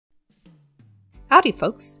Howdy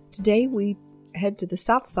folks! Today we head to the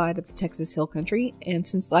south side of the Texas Hill Country, and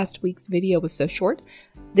since last week's video was so short,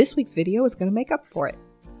 this week's video is going to make up for it.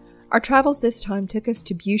 Our travels this time took us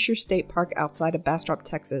to Buescher State Park outside of Bastrop,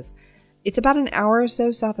 Texas. It's about an hour or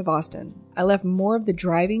so south of Austin. I left more of the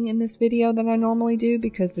driving in this video than I normally do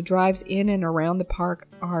because the drives in and around the park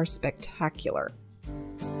are spectacular.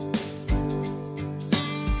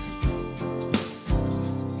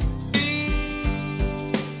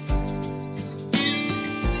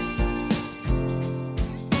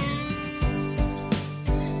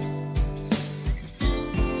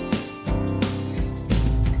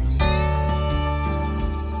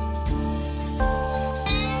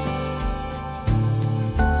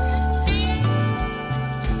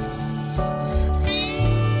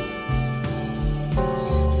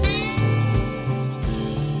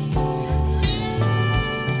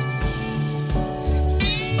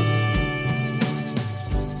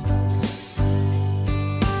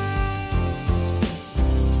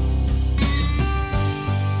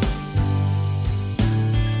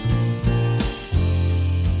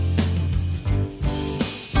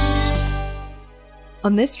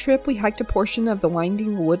 On this trip, we hiked a portion of the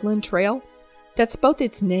winding Woodland Trail. That's both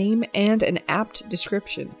its name and an apt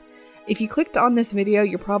description. If you clicked on this video,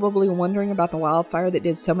 you're probably wondering about the wildfire that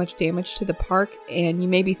did so much damage to the park, and you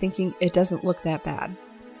may be thinking it doesn't look that bad.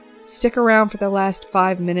 Stick around for the last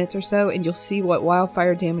 5 minutes or so, and you'll see what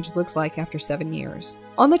wildfire damage looks like after 7 years.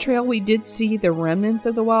 On the trail, we did see the remnants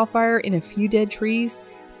of the wildfire in a few dead trees.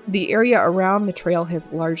 The area around the trail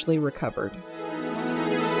has largely recovered.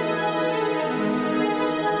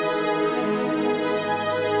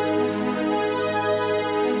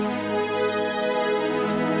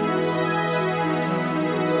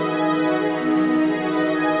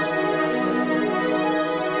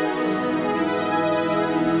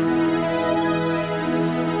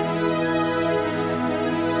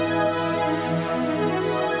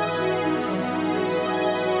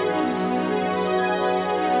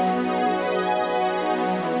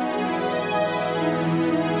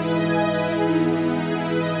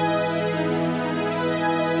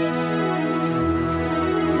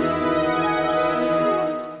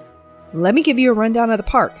 Let me give you a rundown of the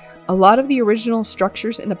park. A lot of the original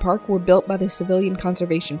structures in the park were built by the Civilian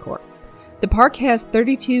Conservation Corps. The park has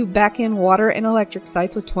 32 back-end water and electric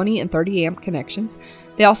sites with 20 and 30 amp connections.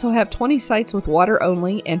 They also have 20 sites with water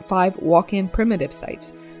only and 5 walk-in primitive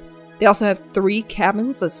sites. They also have 3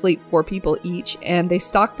 cabins that sleep 4 people each, and they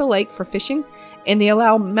stock the lake for fishing, and they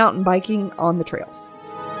allow mountain biking on the trails.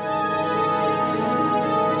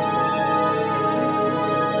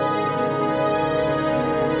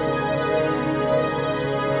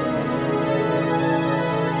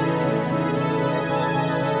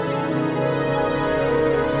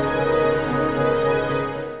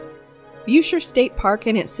 Buescher State Park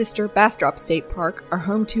and its sister Bastrop State Park are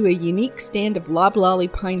home to a unique stand of loblolly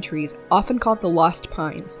pine trees, often called the Lost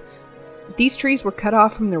Pines. These trees were cut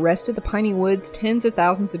off from the rest of the piney woods tens of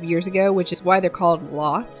thousands of years ago, which is why they're called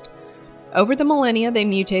lost. Over the millennia, they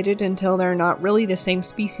mutated until they're not really the same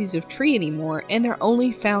species of tree anymore, and they're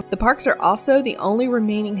only found. The parks are also the only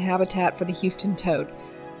remaining habitat for the Houston toad.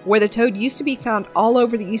 Where the toad used to be found all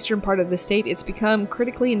over the eastern part of the state, it's become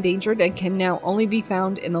critically endangered and can now only be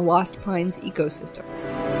found in the Lost Pines ecosystem.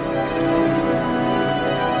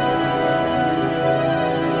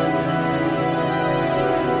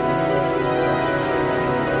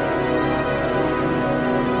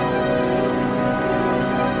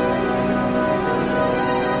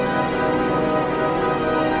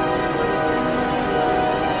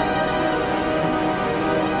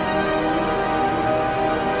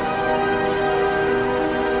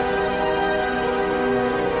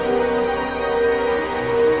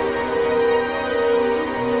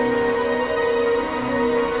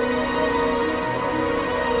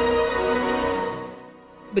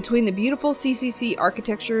 Between the beautiful CCC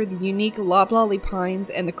architecture, the unique loblolly pines,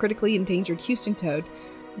 and the critically endangered Houston toad,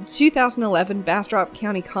 the 2011 Bastrop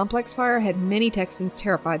County complex fire had many Texans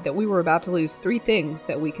terrified that we were about to lose 3 things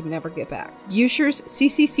that we could never get back. Buescher's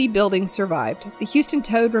CCC building survived, the Houston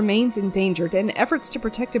toad remains endangered, and efforts to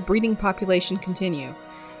protect a breeding population continue.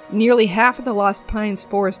 Nearly half of the Lost Pines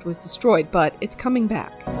forest was destroyed, but it's coming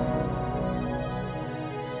back.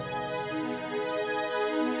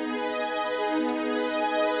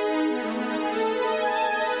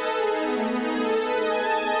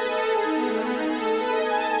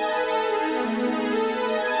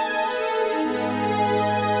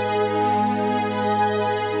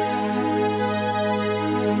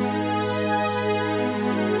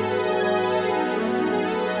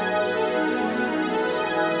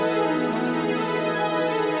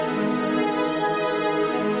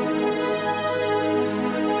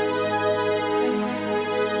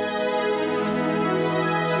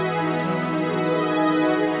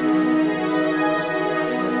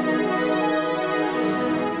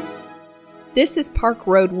 This is Park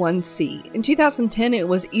Road 1C. In 2010, it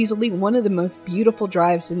was easily one of the most beautiful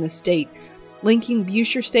drives in the state, linking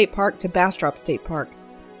Buescher State Park to Bastrop State Park.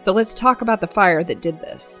 So let's talk about the fire that did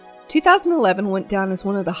this. 2011 went down as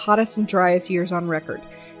one of the hottest and driest years on record.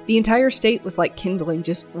 The entire state was like kindling,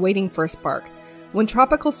 just waiting for a spark. When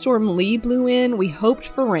Tropical Storm Lee blew in, we hoped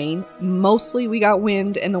for rain. Mostly we got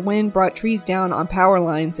wind, and the wind brought trees down on power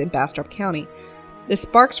lines in Bastrop County. The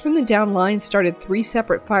sparks from the down lines started 3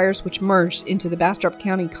 separate fires which merged into the Bastrop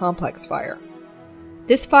County Complex Fire.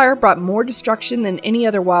 This fire brought more destruction than any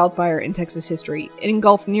other wildfire in Texas history. It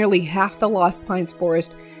engulfed nearly half the Lost Pines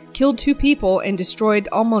forest, killed 2 people, and destroyed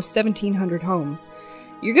almost 1,700 homes.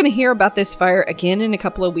 You're going to hear about this fire again in a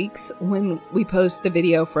couple of weeks when we post the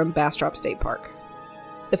video from Bastrop State Park.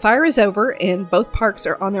 The fire is over and both parks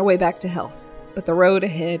are on their way back to health, but the road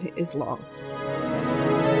ahead is long.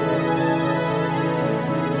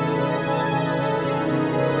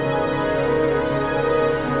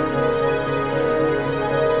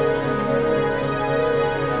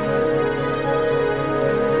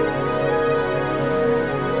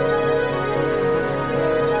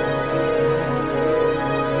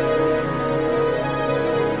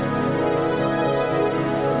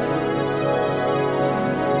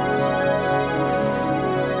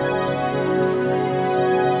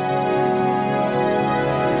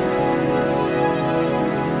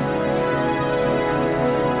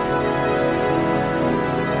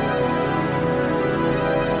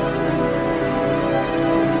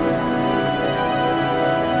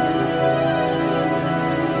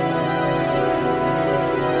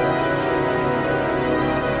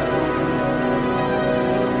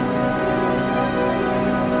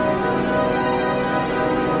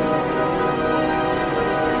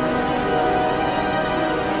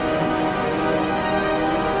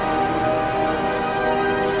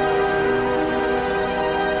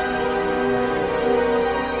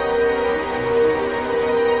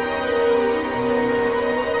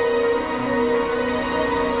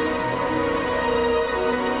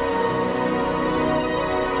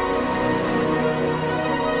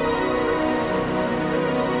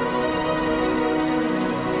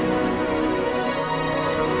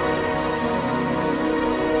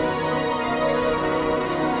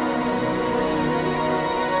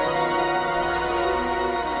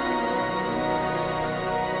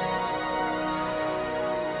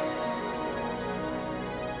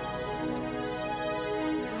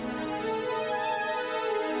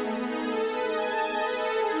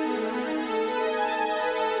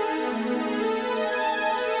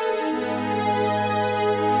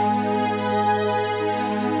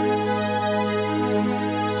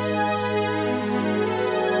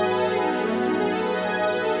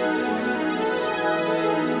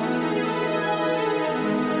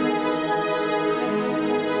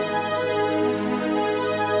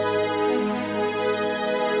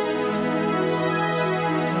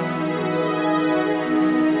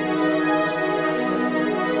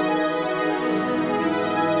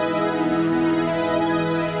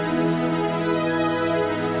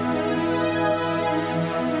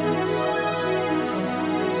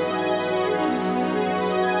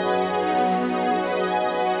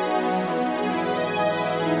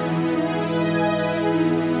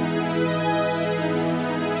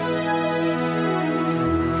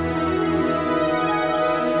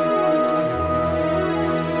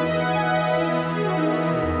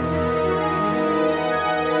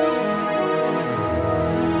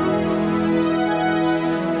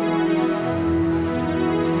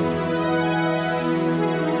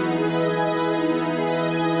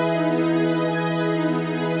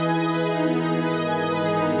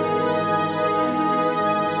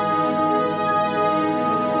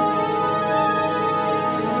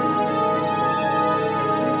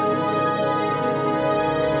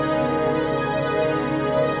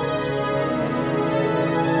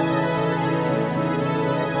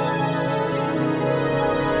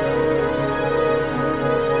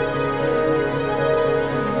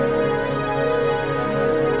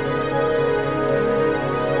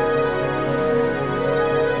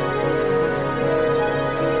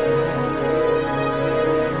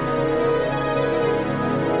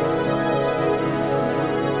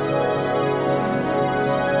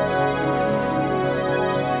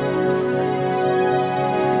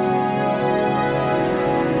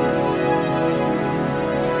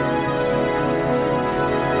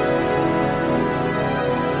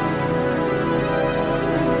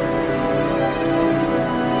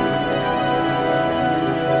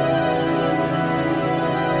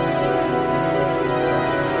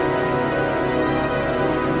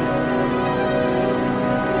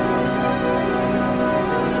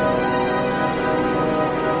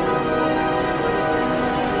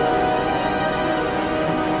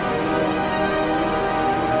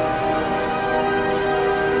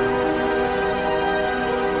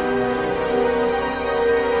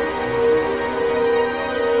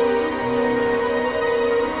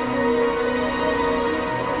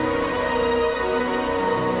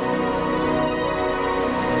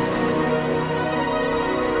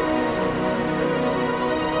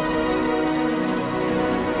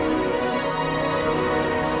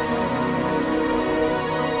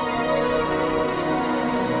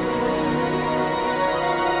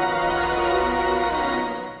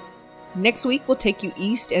 Next week, we'll take you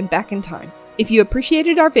east and back in time. If you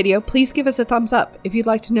appreciated our video, please give us a thumbs up. If you'd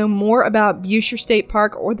like to know more about Buescher State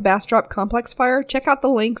Park or the Bastrop Complex Fire, check out the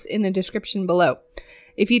links in the description below.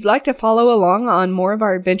 If you'd like to follow along on more of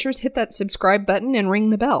our adventures, hit that subscribe button and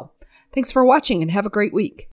ring the bell. Thanks for watching and have a great week.